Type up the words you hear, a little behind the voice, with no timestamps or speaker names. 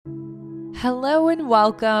Hello and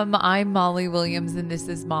welcome. I'm Molly Williams and this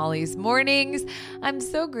is Molly's Mornings. I'm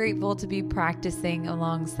so grateful to be practicing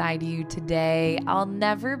alongside you today. I'll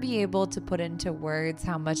never be able to put into words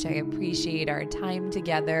how much I appreciate our time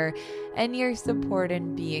together and your support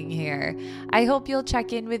in being here. I hope you'll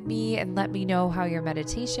check in with me and let me know how your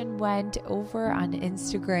meditation went over on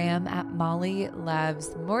Instagram at Molly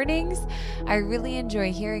Loves Mornings. I really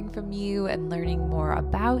enjoy hearing from you and learning more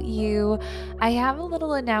about you. I have a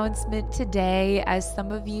little announcement today. As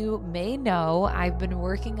some of you may know, I've been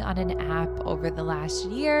working on an app over the last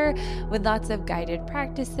year with lots of guided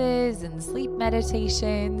practices and sleep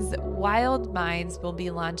meditations. Wild Minds will be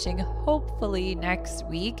launching hopefully next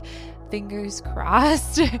week. Fingers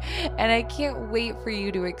crossed. And I can't wait for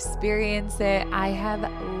you to experience it. I have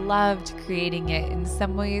loved creating it. In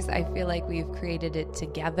some ways, I feel like we've created it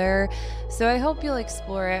together. So I hope you'll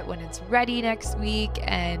explore it when it's ready next week,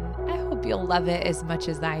 and I hope you'll love it as much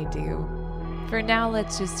as I do. For now,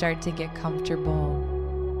 let's just start to get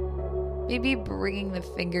comfortable. Maybe bringing the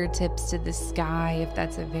fingertips to the sky if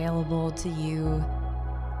that's available to you.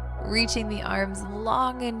 Reaching the arms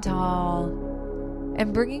long and tall.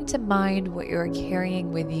 And bringing to mind what you're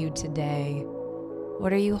carrying with you today.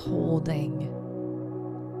 What are you holding?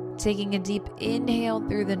 Taking a deep inhale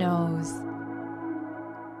through the nose.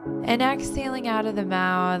 And exhaling out of the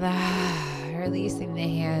mouth, releasing the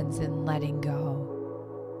hands and letting go.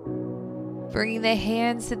 Bringing the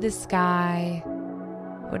hands to the sky.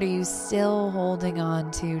 What are you still holding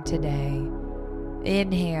on to today?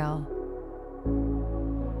 Inhale.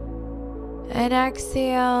 And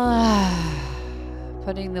exhale.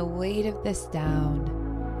 Putting the weight of this down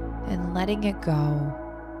and letting it go.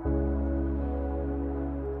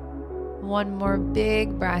 One more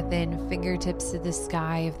big breath in, fingertips to the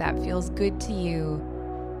sky if that feels good to you.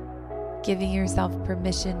 Giving yourself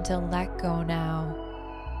permission to let go now.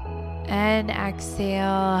 And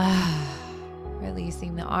exhale,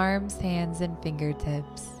 releasing the arms, hands, and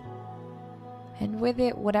fingertips. And with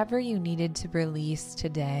it, whatever you needed to release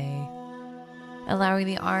today. Allowing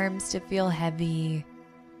the arms to feel heavy,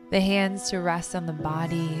 the hands to rest on the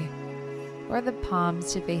body, or the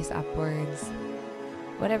palms to face upwards,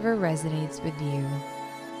 whatever resonates with you.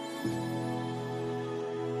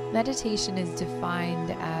 Meditation is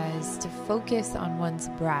defined as to focus on one's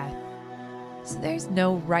breath. So there's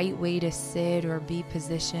no right way to sit or be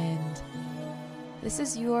positioned. This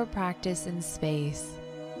is your practice in space,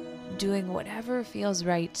 doing whatever feels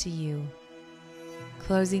right to you.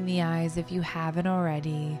 Closing the eyes if you haven't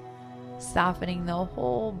already, softening the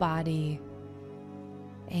whole body,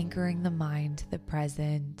 anchoring the mind to the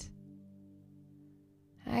present.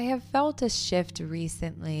 I have felt a shift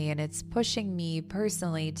recently, and it's pushing me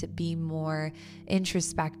personally to be more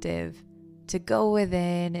introspective, to go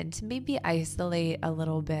within and to maybe isolate a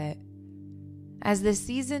little bit. As the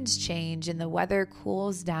seasons change and the weather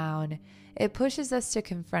cools down, it pushes us to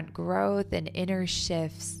confront growth and inner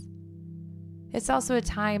shifts. It's also a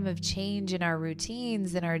time of change in our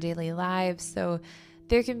routines and our daily lives, so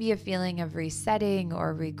there can be a feeling of resetting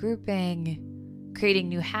or regrouping, creating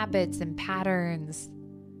new habits and patterns.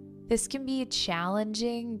 This can be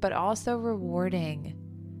challenging, but also rewarding.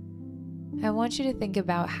 I want you to think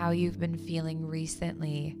about how you've been feeling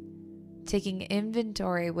recently, taking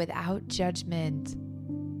inventory without judgment.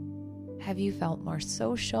 Have you felt more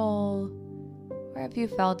social, or have you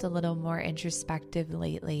felt a little more introspective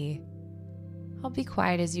lately? I'll be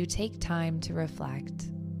quiet as you take time to reflect.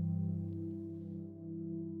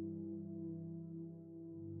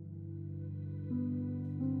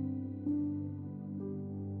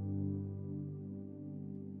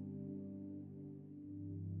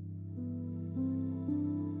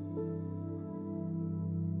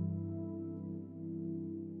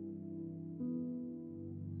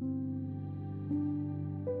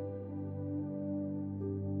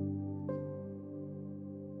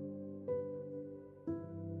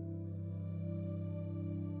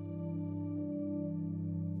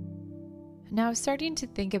 Now, starting to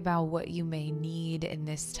think about what you may need in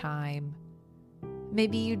this time.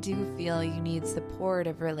 Maybe you do feel you need support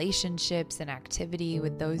of relationships and activity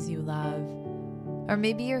with those you love. Or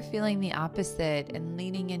maybe you're feeling the opposite and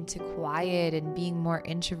leaning into quiet and being more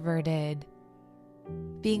introverted.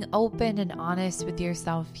 Being open and honest with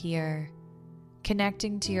yourself here,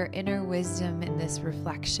 connecting to your inner wisdom in this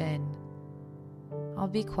reflection. I'll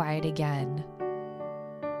be quiet again.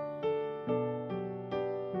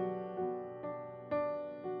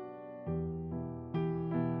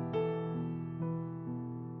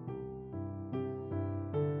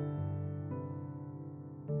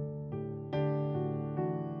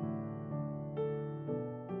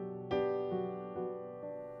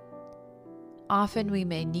 Often we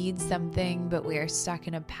may need something, but we are stuck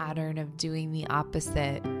in a pattern of doing the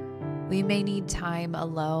opposite. We may need time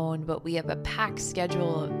alone, but we have a packed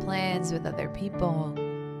schedule of plans with other people.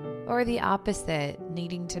 Or the opposite,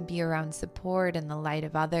 needing to be around support and the light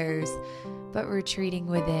of others, but retreating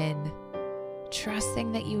within.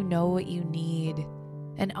 Trusting that you know what you need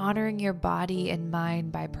and honoring your body and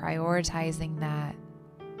mind by prioritizing that.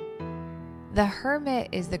 The Hermit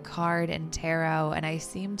is the card in tarot, and I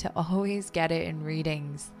seem to always get it in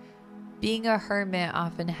readings. Being a hermit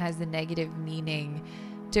often has a negative meaning,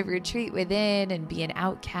 to retreat within and be an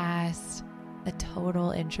outcast, a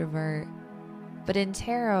total introvert. But in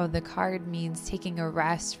tarot, the card means taking a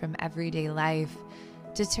rest from everyday life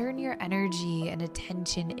to turn your energy and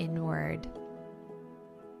attention inward,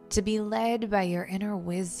 to be led by your inner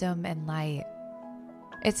wisdom and light.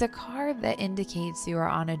 It's a card that indicates you are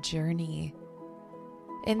on a journey.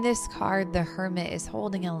 In this card, the Hermit is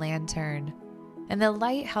holding a lantern, and the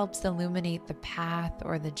light helps illuminate the path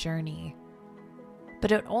or the journey.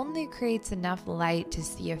 But it only creates enough light to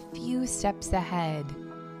see a few steps ahead,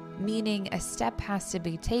 meaning a step has to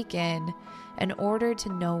be taken in order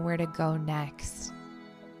to know where to go next.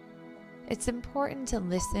 It's important to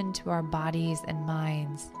listen to our bodies and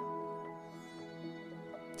minds,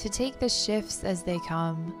 to take the shifts as they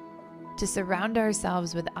come, to surround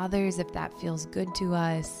ourselves with others if that feels good to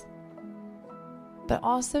us, but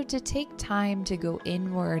also to take time to go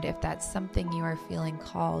inward if that's something you are feeling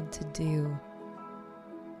called to do,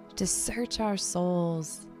 to search our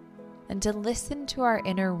souls and to listen to our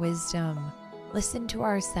inner wisdom, listen to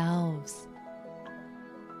ourselves.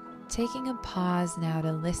 Taking a pause now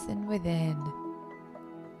to listen within,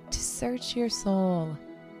 to search your soul,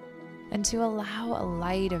 and to allow a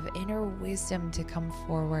light of inner wisdom to come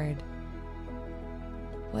forward.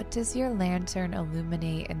 What does your lantern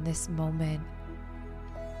illuminate in this moment?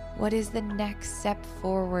 What is the next step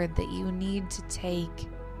forward that you need to take?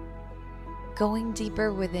 Going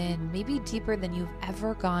deeper within, maybe deeper than you've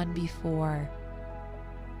ever gone before.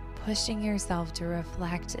 Pushing yourself to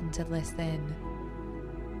reflect and to listen.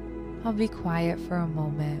 I'll be quiet for a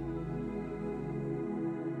moment.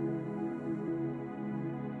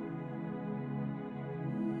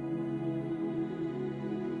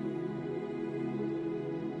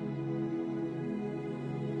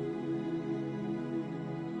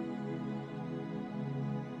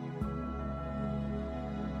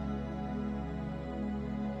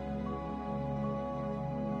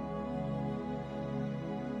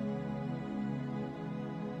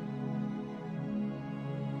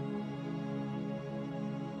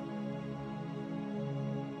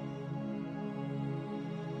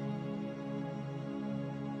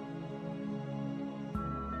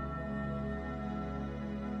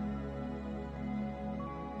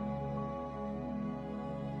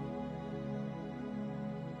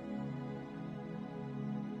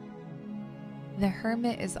 The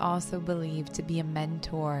Hermit is also believed to be a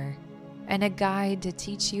mentor and a guide to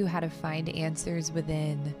teach you how to find answers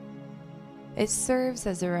within. It serves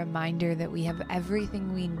as a reminder that we have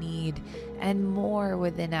everything we need and more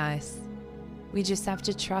within us. We just have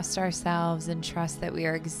to trust ourselves and trust that we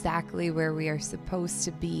are exactly where we are supposed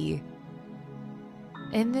to be.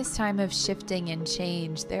 In this time of shifting and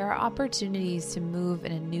change, there are opportunities to move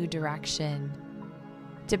in a new direction,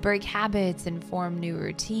 to break habits and form new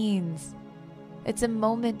routines. It's a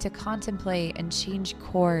moment to contemplate and change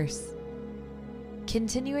course,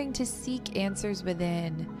 continuing to seek answers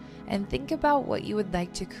within and think about what you would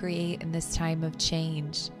like to create in this time of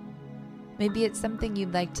change. Maybe it's something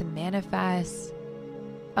you'd like to manifest,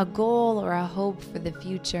 a goal or a hope for the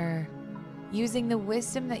future, using the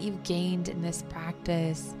wisdom that you've gained in this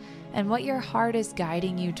practice and what your heart is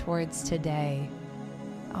guiding you towards today.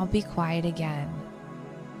 I'll be quiet again.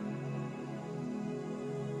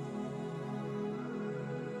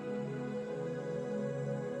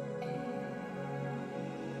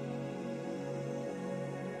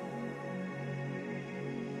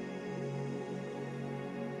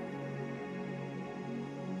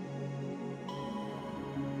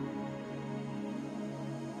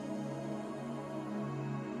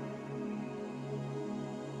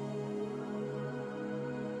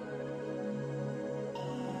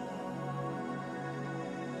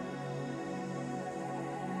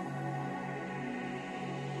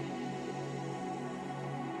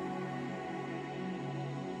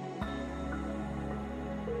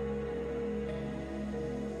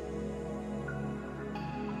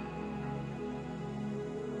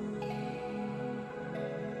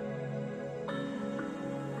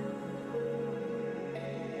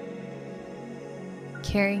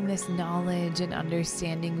 Carrying this knowledge and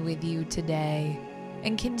understanding with you today,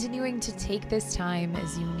 and continuing to take this time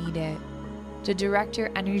as you need it to direct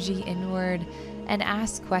your energy inward and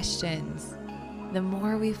ask questions. The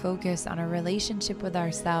more we focus on a relationship with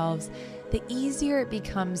ourselves, the easier it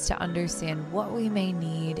becomes to understand what we may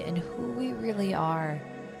need and who we really are.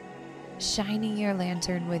 Shining your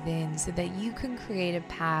lantern within so that you can create a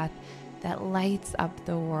path that lights up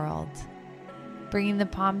the world. Bringing the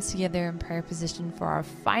palms together in prayer position for our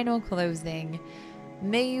final closing.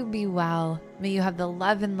 May you be well, may you have the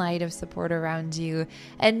love and light of support around you,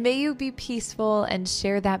 and may you be peaceful and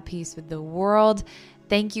share that peace with the world.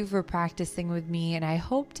 Thank you for practicing with me, and I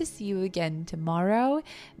hope to see you again tomorrow.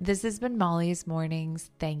 This has been Molly's Mornings.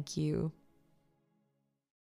 Thank you.